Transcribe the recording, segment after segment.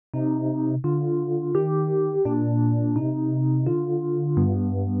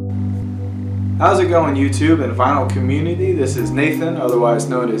How's it going, YouTube and vinyl community? This is Nathan, otherwise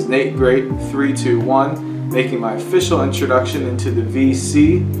known as n8great321, making my official introduction into the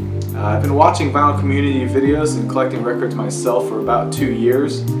VC. I've been watching vinyl community videos and collecting records myself for about 2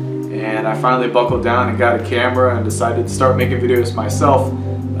 years, and I finally buckled down and got a camera and decided to start making videos myself.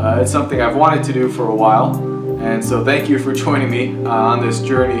 It's something I've wanted to do for a while, and so thank you for joining me on this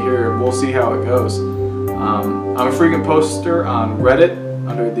journey here. We'll see how it goes. I'm a frequent poster on Reddit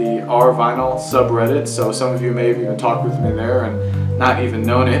under the R-Vinyl subreddit, so some of you may have even talked with me there and not even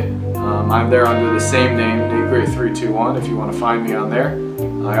known it. I'm there under the same name, n8great321, if you want to find me on there.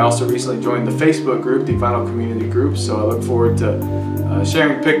 I also recently joined the Facebook group, the Vinyl Community Group, so I look forward to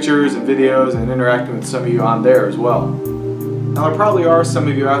sharing pictures and videos and interacting with some of you on there as well. Now, there probably are some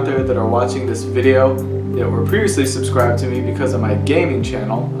of you out there that are watching this video that were previously subscribed to me because of my gaming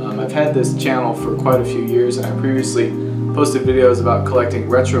channel. I've had this channel for quite a few years, and I previously posted videos about collecting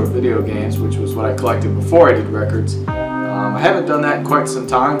retro video games, which was what I collected before I did records. I haven't done that in quite some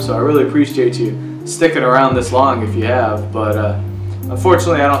time, so I really appreciate you sticking around this long if you have, but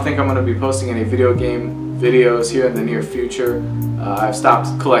unfortunately I don't think I'm going to be posting any video game videos here in the near future. I've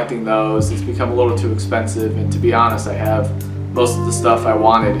stopped collecting those. It's become a little too expensive, and to be honest, I have most of the stuff I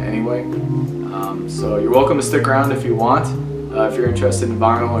wanted anyway. So you're welcome to stick around if you want, if you're interested in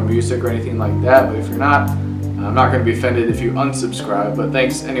vinyl or music or anything like that, but if you're not, I'm not going to be offended if you unsubscribe, but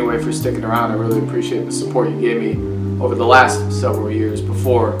thanks anyway for sticking around. I really appreciate the support you gave me over the last several years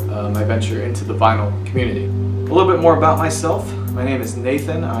before my venture into the vinyl community. A little bit more about myself. My name is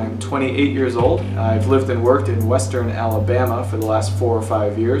Nathan. I'm 28 years old. I've lived and worked in western Alabama for the last 4 or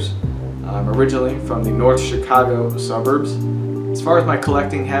 5 years. I'm originally from the North Chicago suburbs. As far as my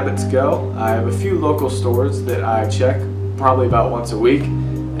collecting habits go, I have a few local stores that I check probably about once a week,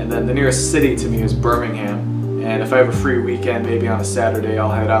 and then the nearest city to me is Birmingham. And if I have a free weekend, maybe on a Saturday,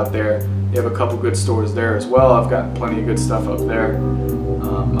 I'll head out there. They have a couple good stores there as well. I've gotten plenty of good stuff up there.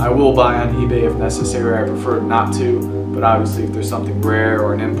 I will buy on eBay if necessary. I prefer not to, but obviously if there's something rare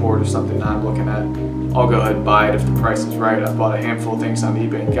or an import or something that I'm looking at, I'll go ahead and buy it if the price is right. I've bought a handful of things on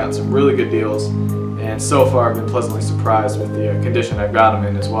eBay and gotten some really good deals, and so far I've been pleasantly surprised with the condition I've got them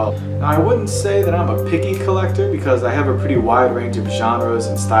in as well. Now, I wouldn't say that I'm a picky collector because I have a pretty wide range of genres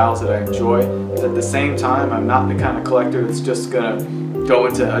and styles that I enjoy, but at the same time I'm not the kind of collector that's just gonna go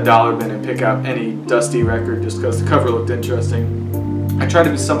into a dollar bin and pick out any dusty record just because the cover looked interesting. I try to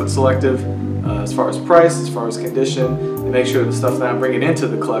be somewhat selective as far as price, as far as condition, and make sure the stuff that I'm bringing into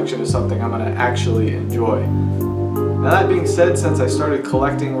the collection is something I'm going to actually enjoy. Now, that being said, since I started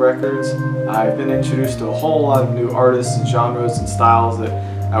collecting records, I've been introduced to a whole lot of new artists and genres and styles that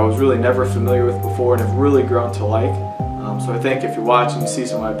I was really never familiar with before and have really grown to like. So I think if you're watching and you see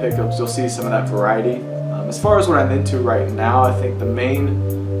some of my pickups, you'll see some of that variety. As far as what I'm into right now, I think the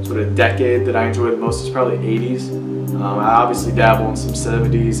main sort of decade that I enjoy the most is probably 80s. I obviously dabble in some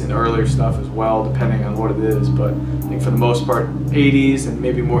 70s and earlier stuff as well, depending on what it is, but I think for the most part 80s, and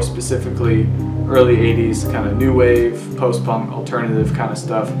maybe more specifically early 80s, kind of new wave, post-punk, alternative kind of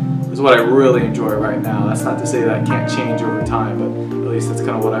stuff is what I really enjoy right now. That's not to say that I can't change over time, but at least that's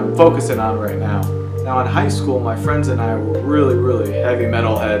kind of what I'm focusing on right now. Now, in high school, my friends and I were really heavy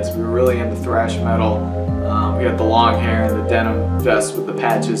metal heads. We were really into thrash metal. We had the long hair and the denim vest with the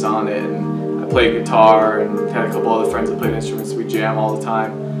patches on it, and I played guitar and had a couple other friends that played instruments. We jam all the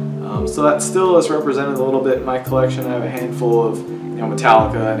time. So that still is represented a little bit in my collection. I have a handful of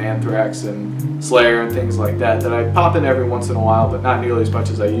Metallica and Anthrax and Slayer and things like that I pop in every once in a while, but not nearly as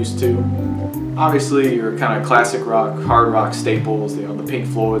much as I used to. Obviously, your kind of classic rock, hard rock staples, the Pink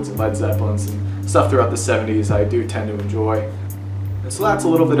Floyds and Led Zeppelins and stuff throughout the 70s I do tend to enjoy. And so that's a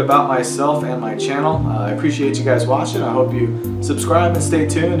little bit about myself and my channel. I appreciate you guys watching. I hope you subscribe and stay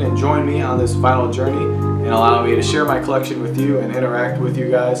tuned and join me on this vinyl journey and allow me to share my collection with you and interact with you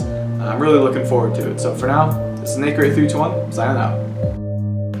guys. I'm really looking forward to it. So for now, this is n8great321, signing out.